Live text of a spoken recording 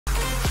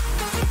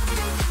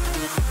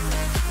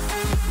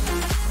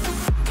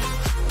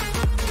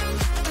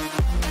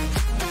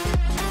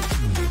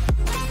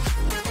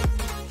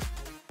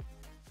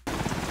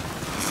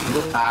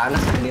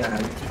panas ini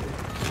anjing.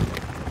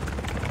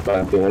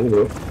 Bantuan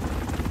bro.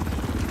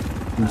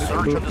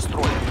 Search and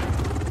destroy.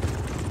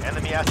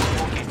 Enemy asset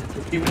located.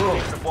 Bro,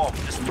 The bomb.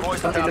 Destroy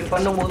the sampai depan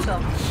dong targets. Musa.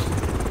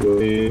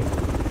 Wih.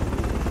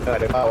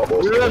 Ada kau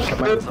bos.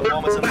 The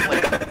bomb is in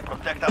play.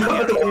 Protect our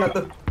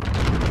area.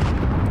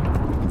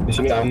 Di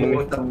sini aman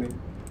nih.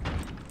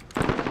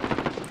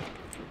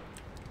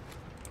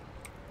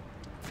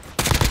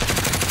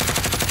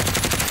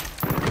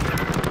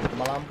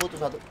 Sama lampu tuh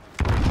satu.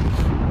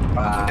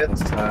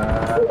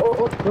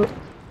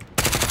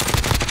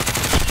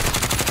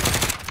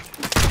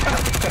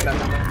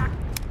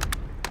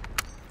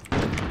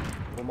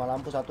 Rumah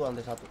lampu satu,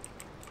 lantai satu.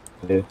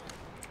 Oke.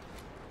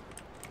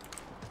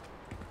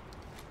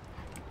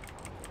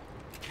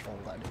 Oh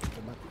enggak deh,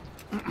 coba.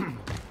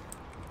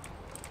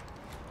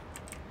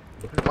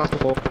 Masuk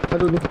kok.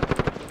 Aduh nih.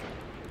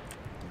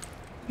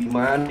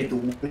 Gimana itu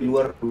di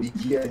luar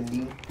biji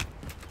anjing.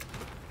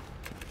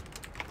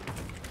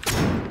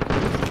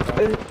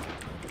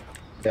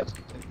 Ya.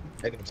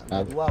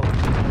 Wow.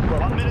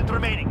 1 minute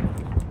remaining.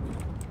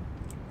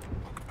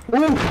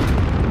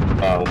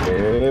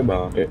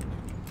 Bangke.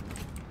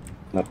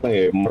 Kenapa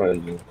gamer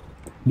anjing?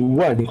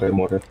 Dua nih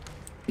gamer.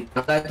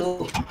 Maka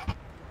itu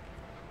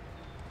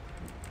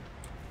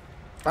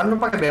kan lu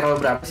pakai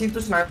barrel berapa sih itu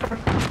sniper?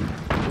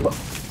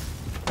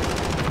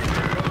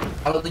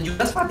 Kalau 17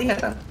 mati nggak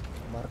kan?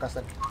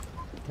 Markas tadi.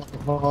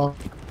 Oh,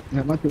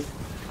 nggak mati.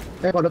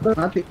 Kalau tuh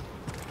mati.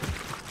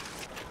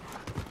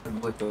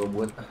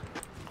 Buat.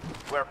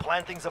 We're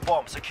planting the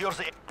bomb. Secure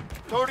the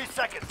 30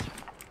 seconds.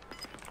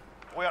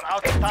 We are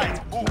out of time.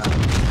 Move.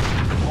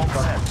 Bomb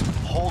set.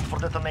 Hold for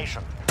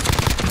detonation.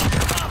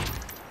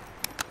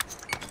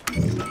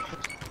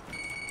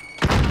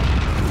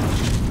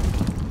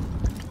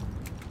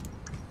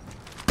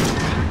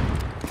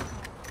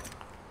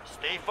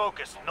 Stay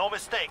focused. No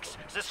mistakes.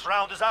 This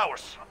round is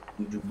ours.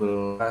 17.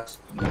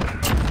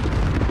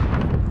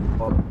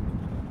 Oh.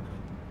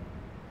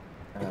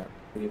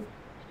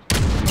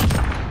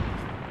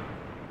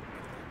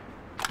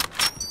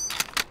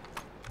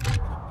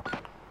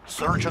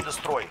 Search and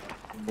destroy.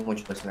 Gue mau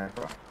coba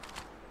sniper.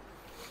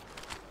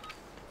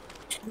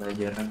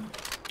 Belajaran.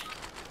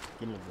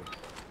 Gini bro.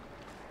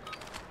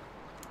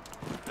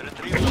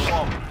 Retrieve the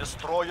bomb.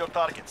 Destroy your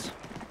targets.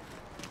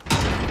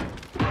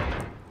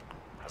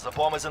 The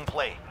bomb is in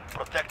play.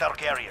 Protect our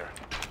carrier.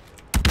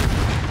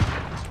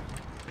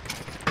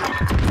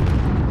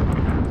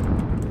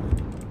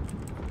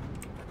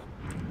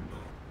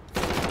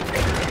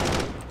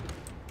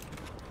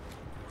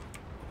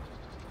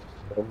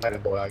 Ada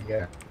bola lagi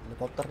ya.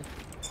 Helikopter nih.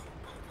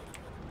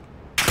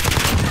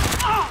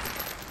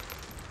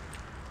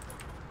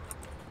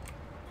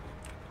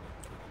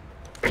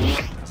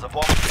 The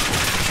bomb is in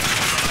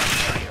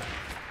carrier.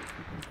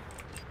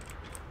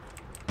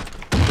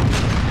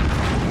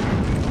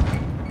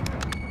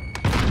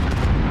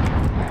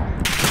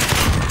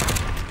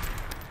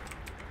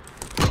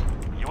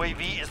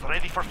 UAV is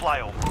ready for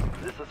flyover.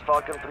 This is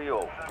Falcon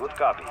 3-0. Good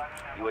copy.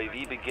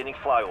 UAV beginning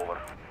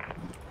flyover.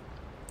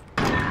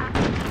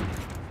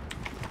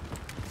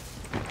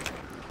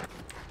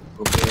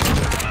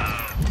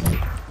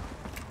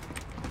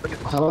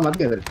 Sama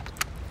mati nggak tadi?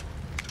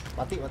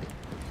 Mati.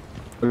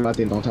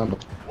 Matiin tong sampah.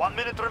 1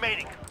 minute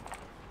remaining.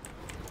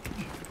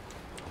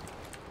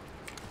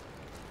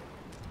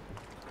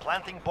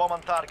 Planting bomb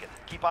on target.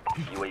 Keep up.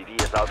 UAV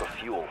is out of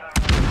fuel.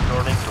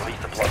 Turning to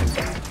resupply.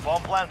 Bomb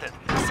planted.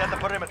 Set the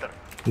perimeter.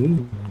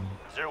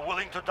 They're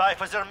willing to die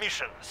for their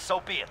mission. So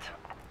be it.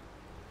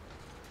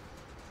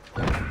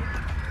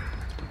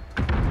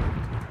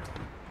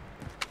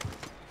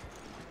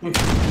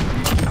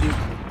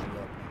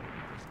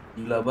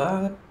 Gila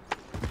banget.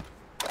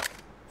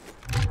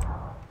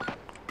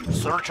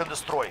 Search and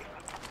destroy.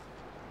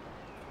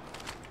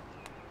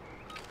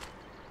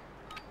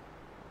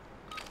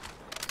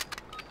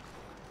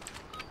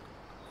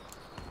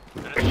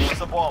 Retrieve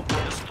the bomb.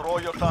 Destroy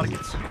your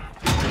targets.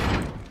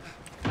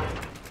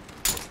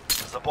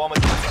 The bomb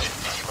is ready.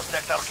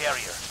 Protect our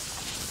carrier.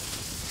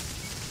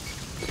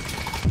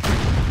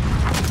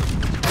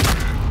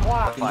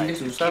 Ini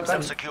susah Keep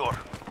kan? them secure.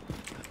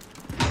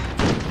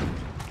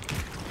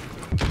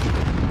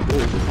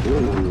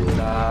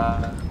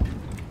 Udah.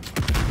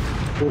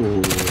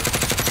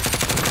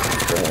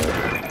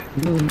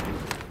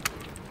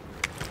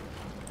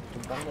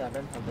 Tumpang nih ada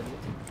sampai dia.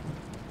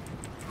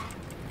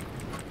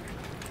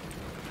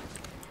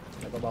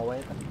 Ke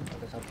bawahnya kan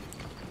ada satu.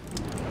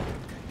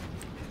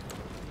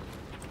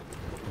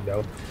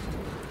 Jauh.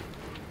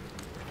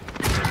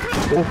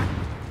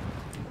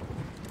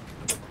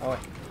 Oh,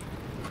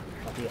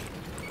 mati ya.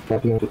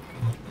 Mati.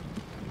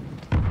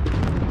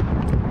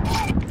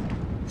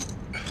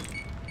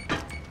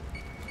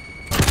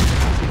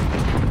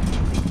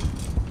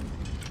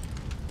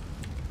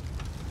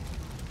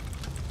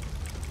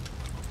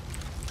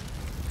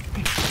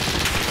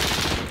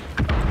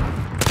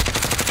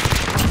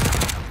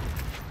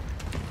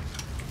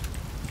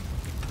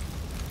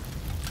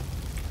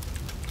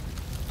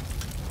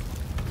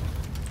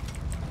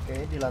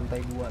 Kayaknya di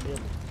lantai 2 dia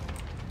nih.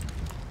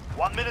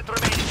 1 minute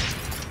remaining.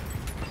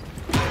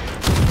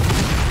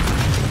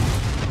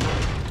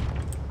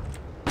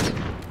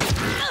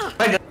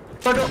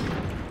 Waduh.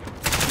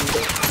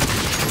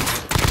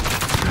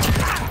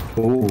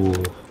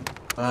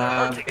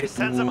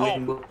 Send them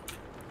home.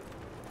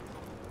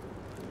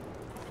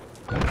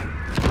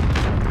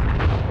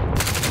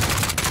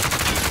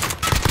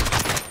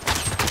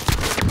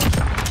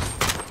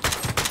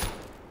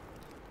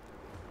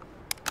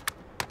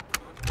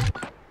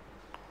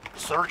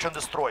 Search and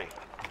destroy.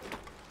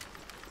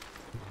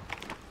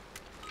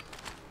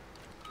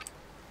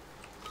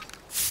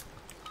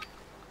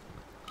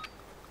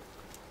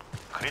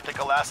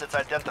 Critical assets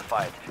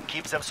identified.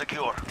 Keep them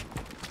secure.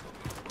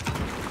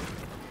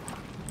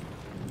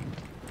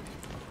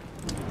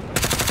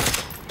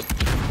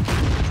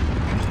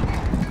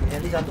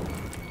 Jadi satu.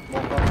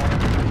 Mau ke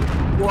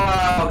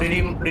Wah, udah di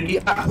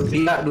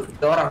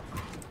dua orang.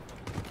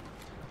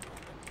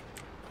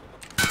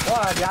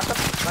 wah, di atas.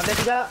 Lantai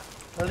 3.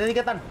 Lantai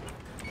 3 Tan.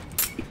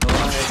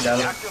 Orang yang di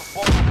dalam. Active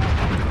bomb.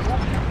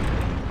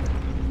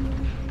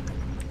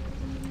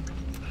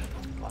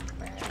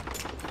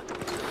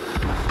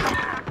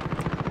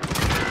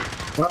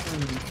 Wah,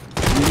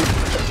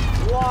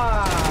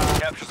 wah.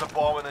 Capture the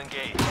bomb and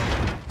engage.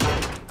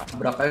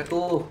 Berapa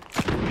itu?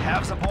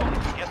 Have the bomb.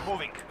 Get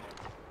moving.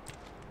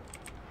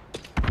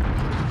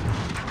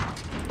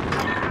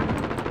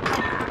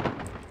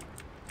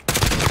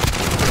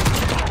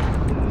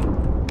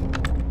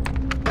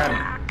 Kan.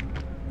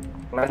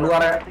 Lain luar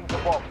ya. Planting the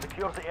bomb.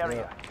 Secure the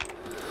area.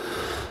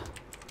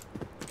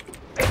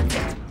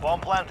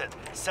 Bomb planted.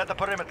 Set the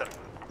perimeter.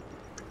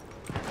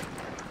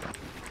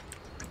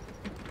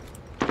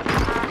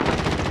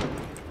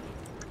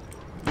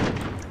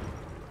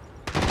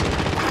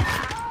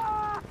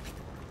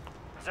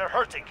 They're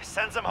hurting.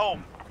 Send them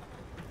home.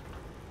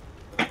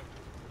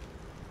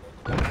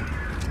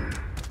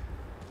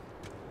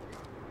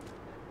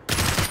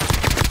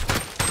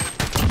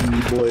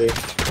 Boy.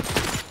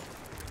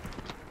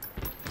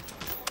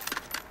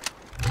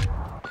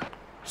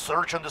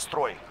 Search and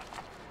destroy.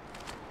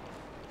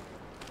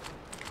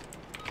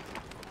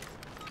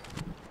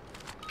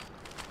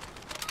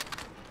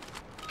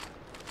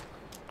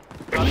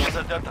 Target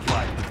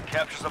identified.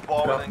 Capture the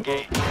bomb and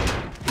engage.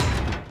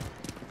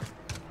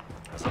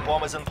 The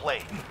bomb is in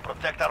play.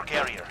 Protect our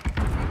carrier.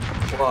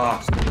 Wah.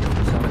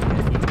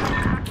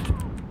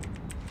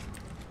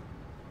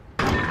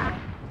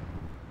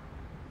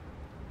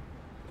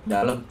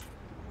 Dalam.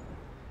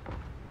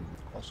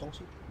 Kosong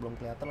sih, belum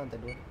kelihatan lantai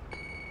 2.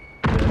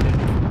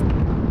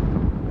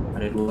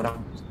 Ada dua orang.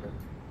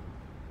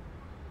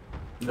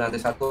 Di lantai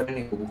 1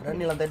 ini. Ada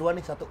nih lantai 2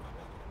 nih, satu.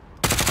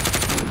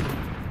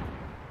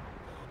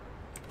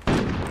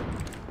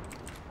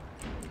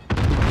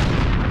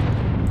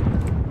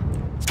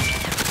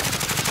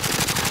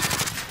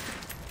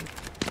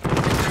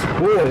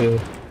 Woi.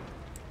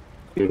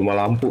 Di rumah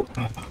lampu.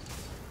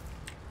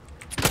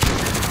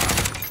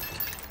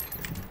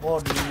 Oh,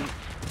 di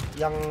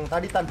yang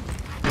tadi Tan.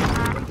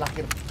 Yang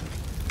terakhir.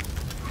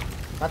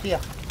 Mati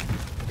ya?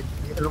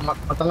 Di rumah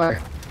tengah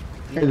ya?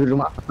 Di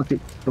rumah mati.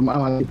 Rumah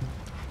mati.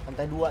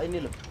 Lantai 2 ini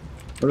loh.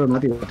 Udah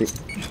mati. Oh,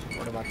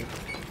 udah mati.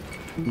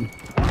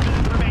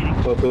 Remaining.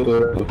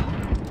 Tuh.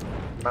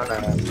 Mana?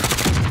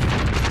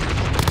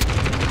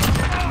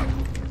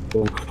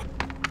 Tuh.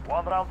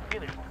 One round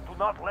finished. Do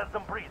not let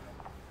them breathe.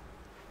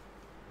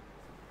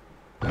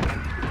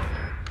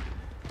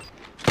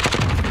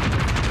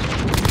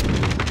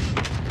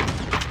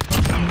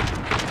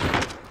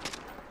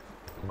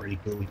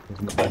 Itu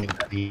sebenarnya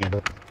tadi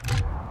ya.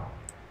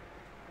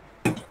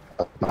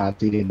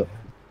 Mati nih dok.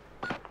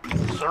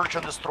 Search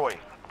and destroy.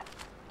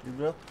 Di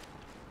bro.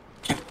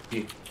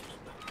 Iya.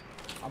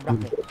 Abrak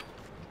nih.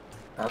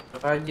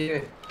 Apa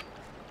aja?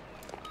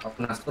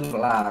 Panas pun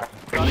kelar.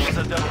 Target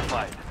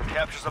identified.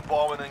 Capture the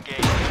bomb and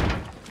engage.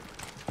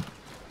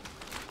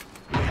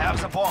 We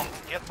have the bomb.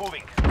 Get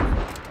moving.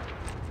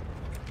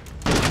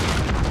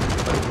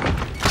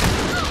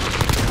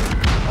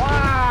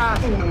 Wah!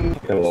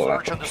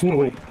 Search and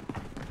destroy.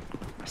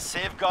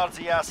 Safeguard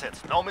the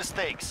assets. No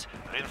mistakes.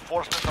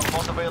 Reinforcements are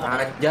not available.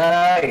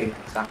 Anjay,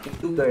 sakit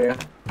juga ya.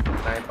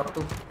 Sniper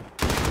tuh.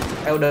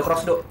 Udah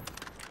cross, Dok.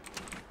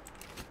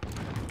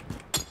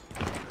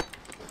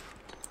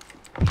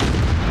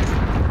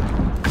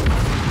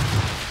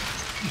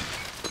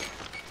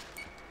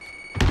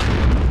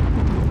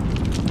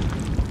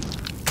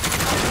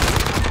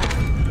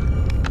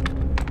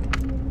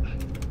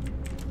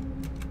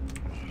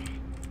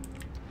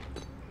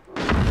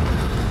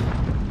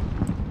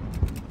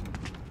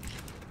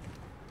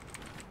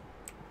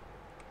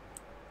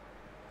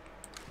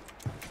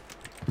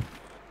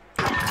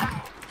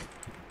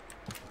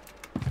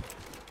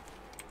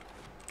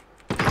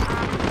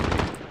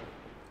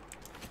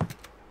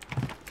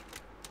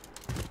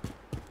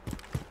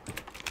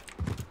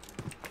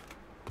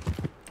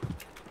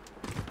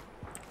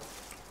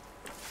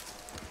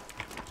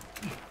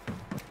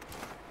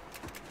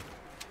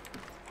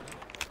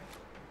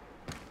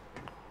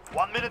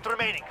 One minute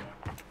remaining.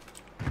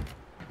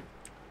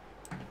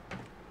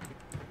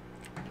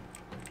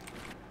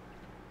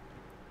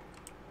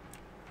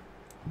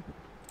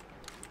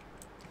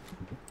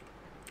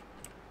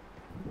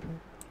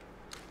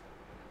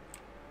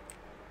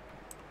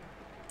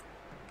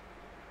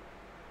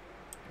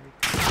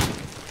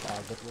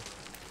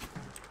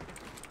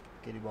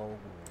 mau.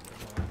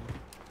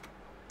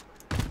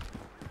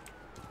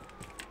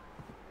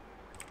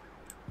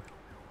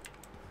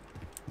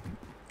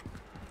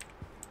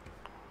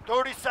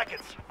 30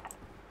 seconds.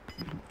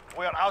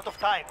 We are out of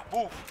time.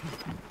 Move.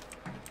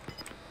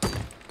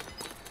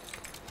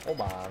 Oh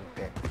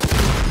bangke.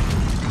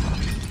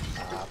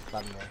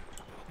 Tatan ya.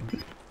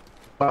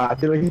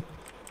 Mati lagi.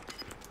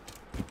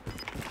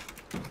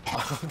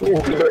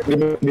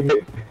 Di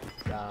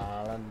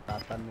Jalan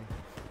Tatan nih.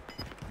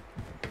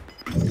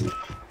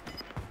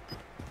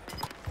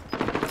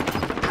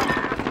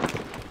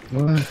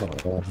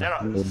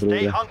 Sarah,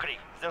 stay hungry.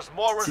 There's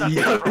more where that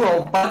Sial, came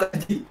from. lompat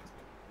tadi.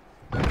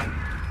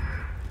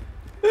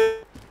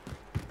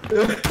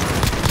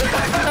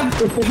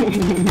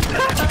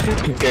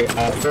 kayak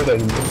apa dan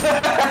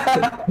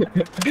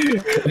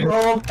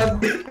Lompat.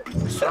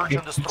 Search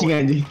and Cing destroy.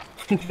 anjing.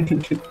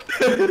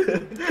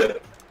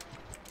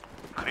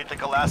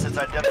 Critical assets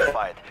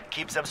identified.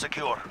 Keep them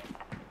secure.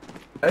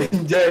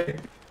 Anjay.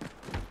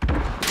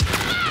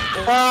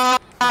 Wah.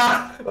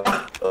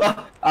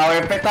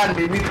 AWP tan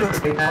ini tuh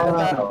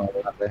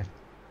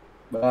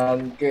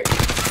bangke.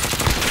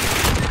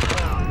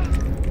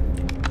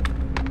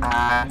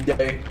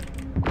 Anjay.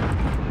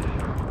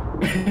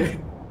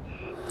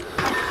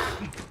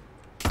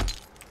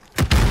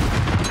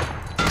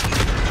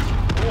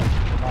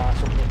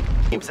 Masuk nih.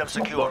 Keep them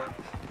secure.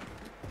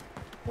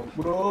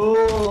 Bro.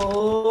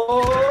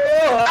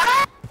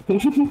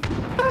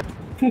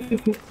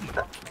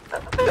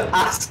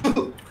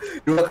 Asu.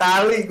 2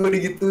 kali gue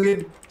digituin.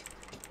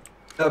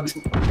 Habis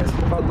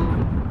sumpah gue.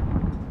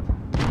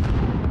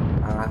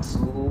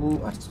 Asu.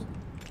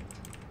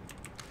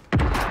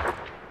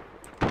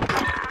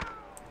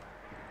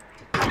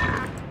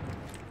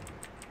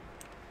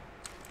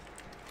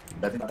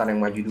 Berarti Tatan yang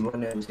maju duluan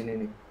ya di sini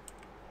nih.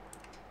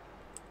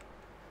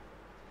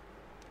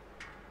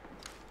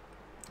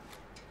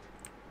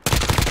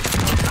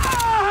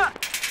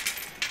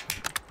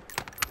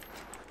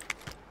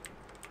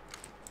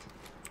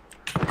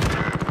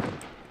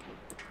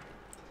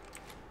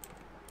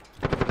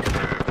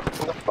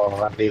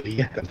 Orang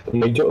dilihat kan.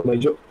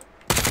 maju.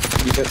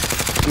 Bisa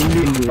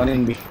ini duluan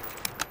yang B.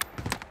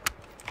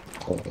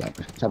 Oh,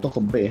 satu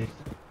ke B. Iya,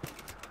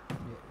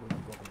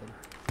 gua ke Ben.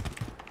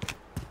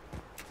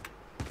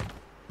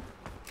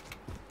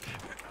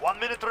 1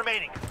 minute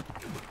remaining.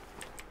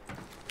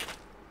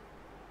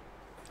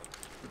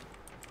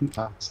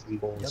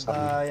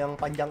 Jaga yang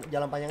panjang,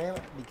 jalan panjangnya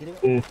di kiri.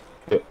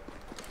 Yuk.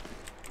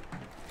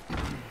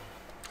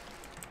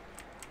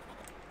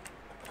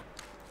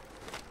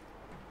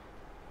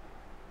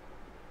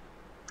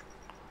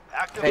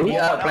 Active Hey, bomb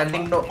dia on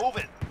planting Alpha. dong. Move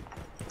it.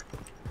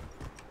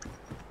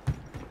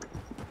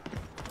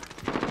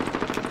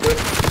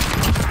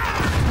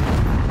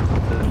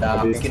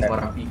 Udah bikin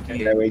orang pikir.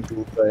 Cewek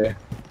juga ya.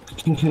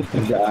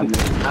 Kerjaan.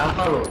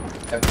 Apa lo?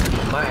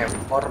 F5,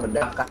 F4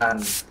 ledakan.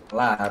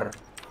 Kelar.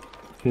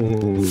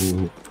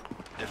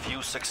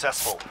 Defuse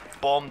successful.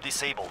 Bomb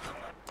disabled.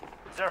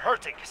 They're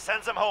hurting.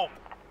 Send them home.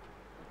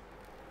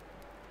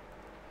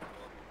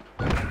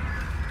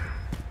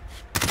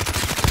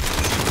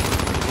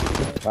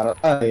 Para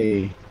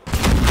ay.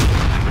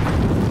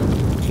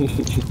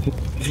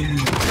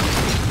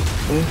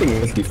 Penting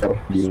ya skipper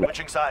gila.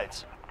 Switching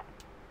sides.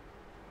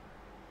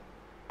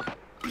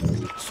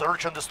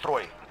 Search and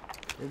destroy.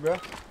 Iya bro.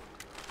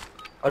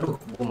 Aduh,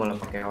 gua malah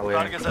pakai AW.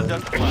 Targets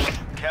identified.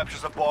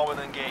 Capture the bomb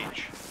and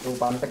engage. Lu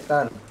pantek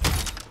kan.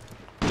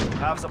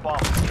 Have the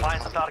bomb.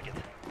 Find the target.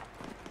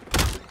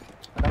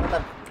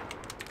 Kadang-kadang.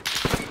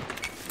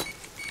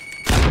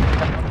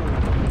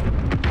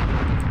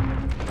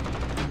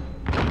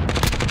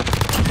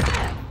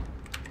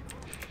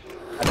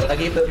 Ada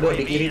lagi itu, dua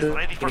di UAV kiri is tuh.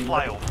 ready for Kiri.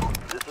 flyover.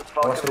 This is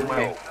Awas Falcon rumah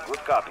ya. 0.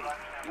 Good copy.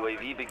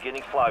 UAV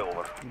beginning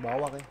flyover. Di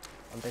bawah kayak.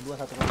 Lantai 2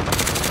 satu kali.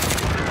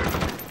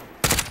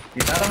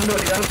 Di dalam dong,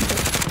 di dalam.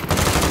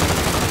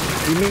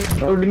 Limit,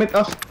 limit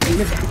off.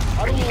 Limit.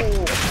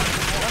 Aduh.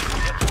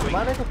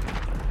 Gimana itu?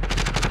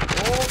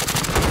 Oh.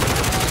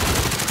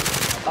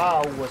 Nggak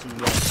tahu gua sih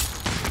ya.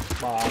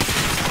 Bang.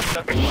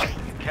 Identified.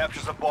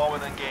 Capture the bomb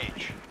and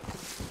engage.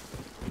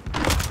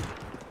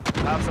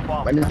 Have the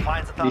bomb. Banyak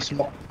Find the di target.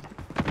 smoke.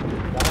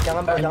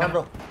 Jangan bro, jangan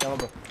bro. Jangan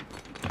bro.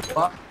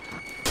 Wah,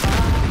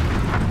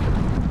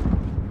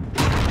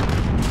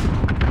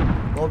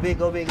 Go B,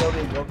 go B, go B,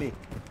 go B.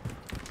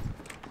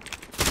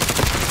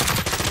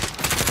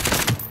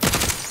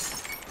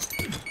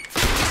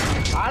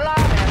 Alah,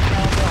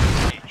 mental bro.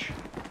 Engage.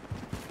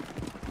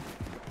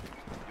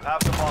 You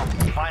have the bomb.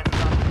 Find the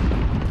target.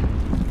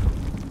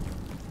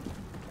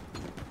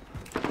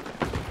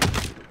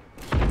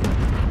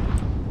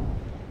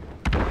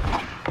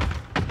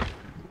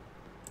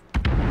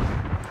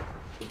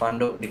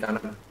 Pando di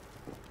kanan.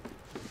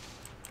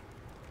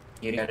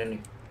 Kiri ada nih.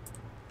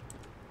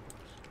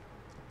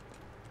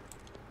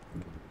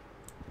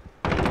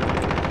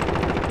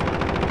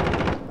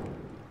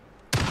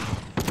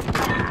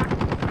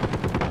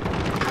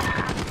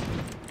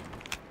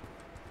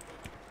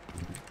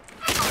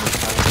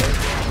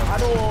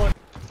 Aduh.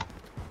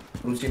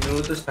 Lusin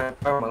dulu tuh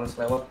sniper, males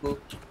lewat tuh.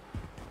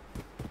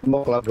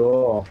 Smoke lah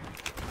bro.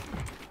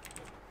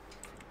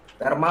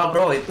 Thermal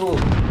bro itu.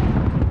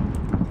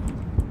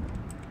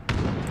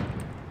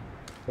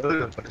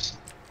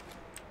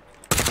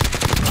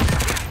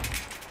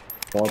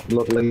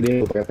 Outload lagi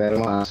deh, pakai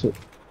thermal masuk.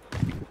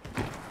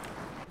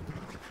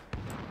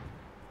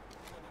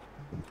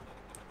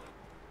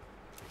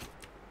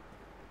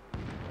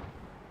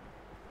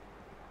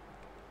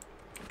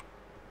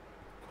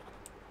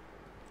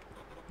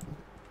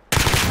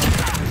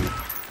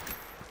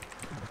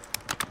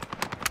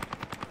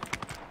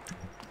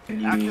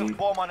 Active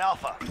bomb on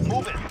Alpha.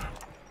 Move it.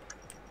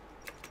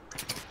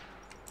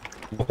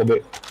 Mau ke B.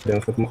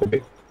 Jangan satu mau ke B.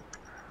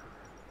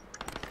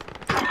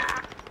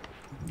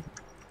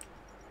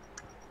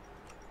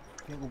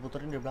 Ya gue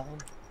puterin di belakang.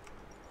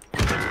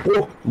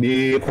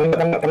 Di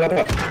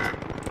tengah.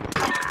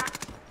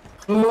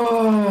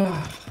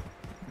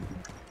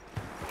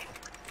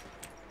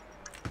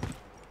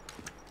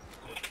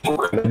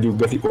 Kena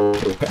juga sih kok.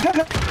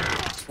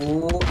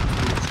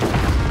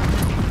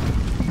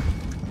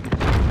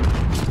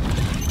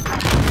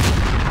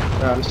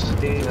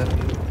 Nanti.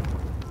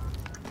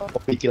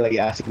 OPICII lagi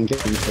asik nih.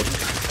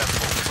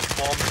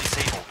 Bomb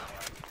disabled.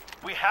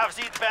 We have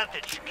the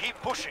advantage. Keep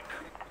pushing.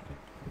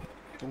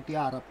 Yang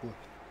tiarap gue.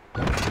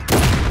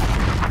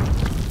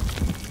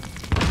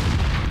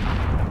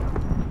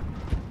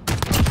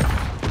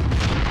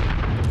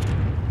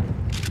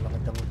 Udah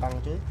ngejengkang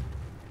cuy.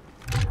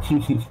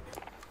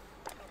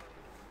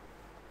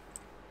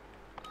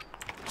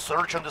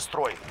 Search and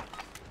destroy.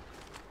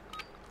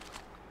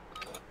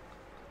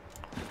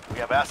 We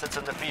have assets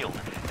in the field.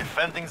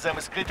 Defending them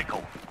is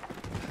critical.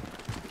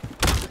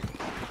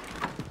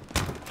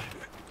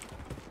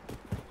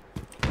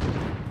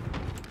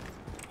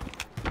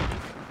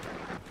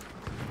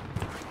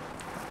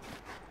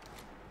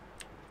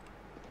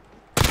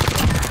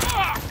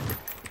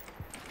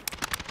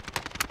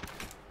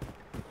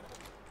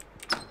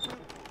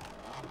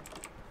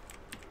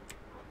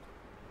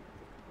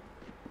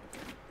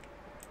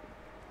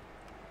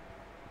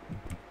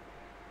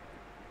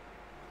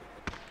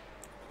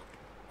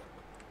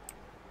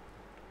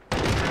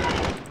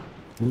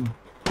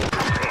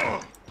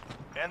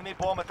 Enemy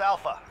bomb at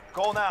Alpha.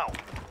 Go now.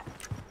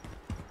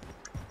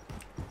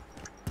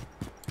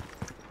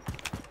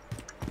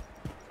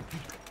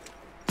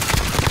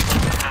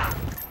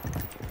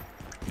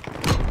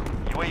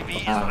 UAV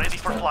is ready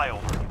for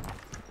flyover.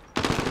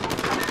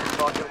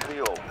 Talking to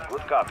you.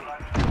 Good copy.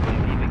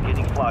 UAV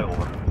beginning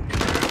flyover.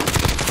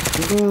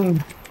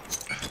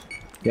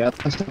 Di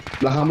atas,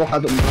 belakang bok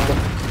atau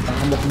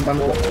belakang bok depan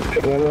bok.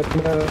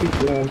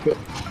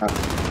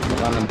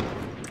 Kanan.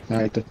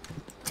 Nah itu.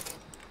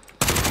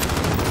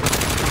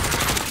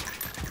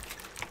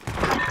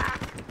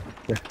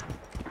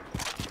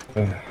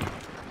 He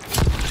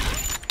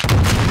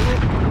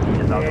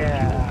is out of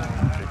fuel.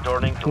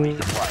 Returning to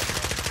resupply.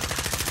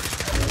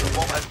 The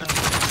bomb has been.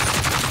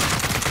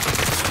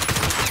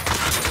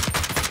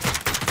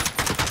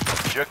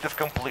 Objective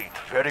complete.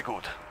 Very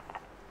good.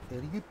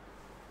 Very good.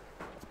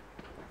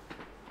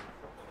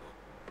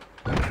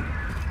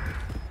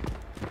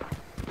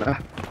 Nah.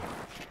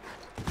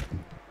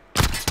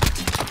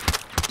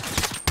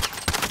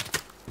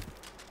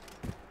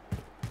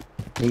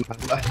 Ini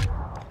lah.